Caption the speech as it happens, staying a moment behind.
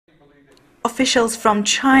Officials from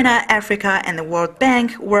China, Africa, and the World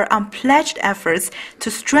Bank were on pledged efforts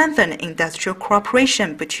to strengthen industrial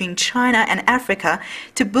cooperation between China and Africa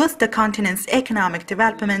to boost the continent's economic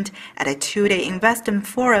development at a two-day investment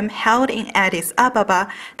forum held in Addis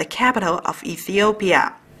Ababa, the capital of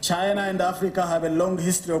Ethiopia. China and Africa have a long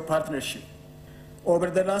history of partnership.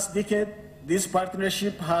 Over the last decade, this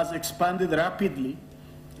partnership has expanded rapidly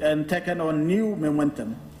and taken on new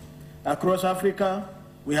momentum. Across Africa,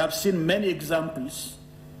 we have seen many examples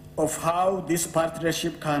of how this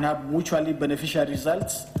partnership can have mutually beneficial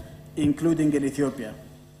results, including in Ethiopia.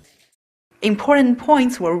 Important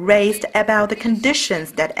points were raised about the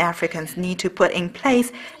conditions that Africans need to put in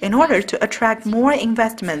place in order to attract more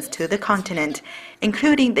investments to the continent,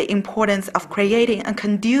 including the importance of creating a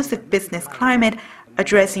conducive business climate,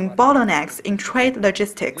 addressing bottlenecks in trade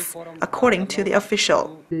logistics, according to the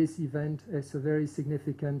official. This event is a very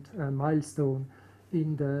significant milestone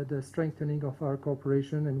in the strengthening of our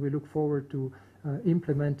cooperation, and we look forward to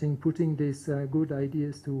putting these good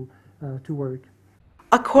ideas to work.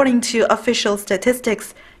 According to official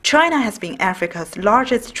statistics, China has been Africa's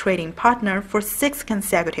largest trading partner for 6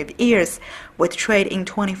 consecutive years, with trade in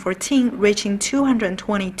 2014 reaching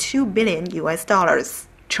 $222 billion.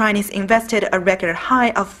 Chinese invested a record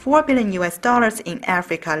high of $4 billion in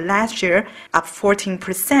Africa last year, up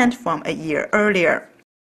 14% from a year earlier.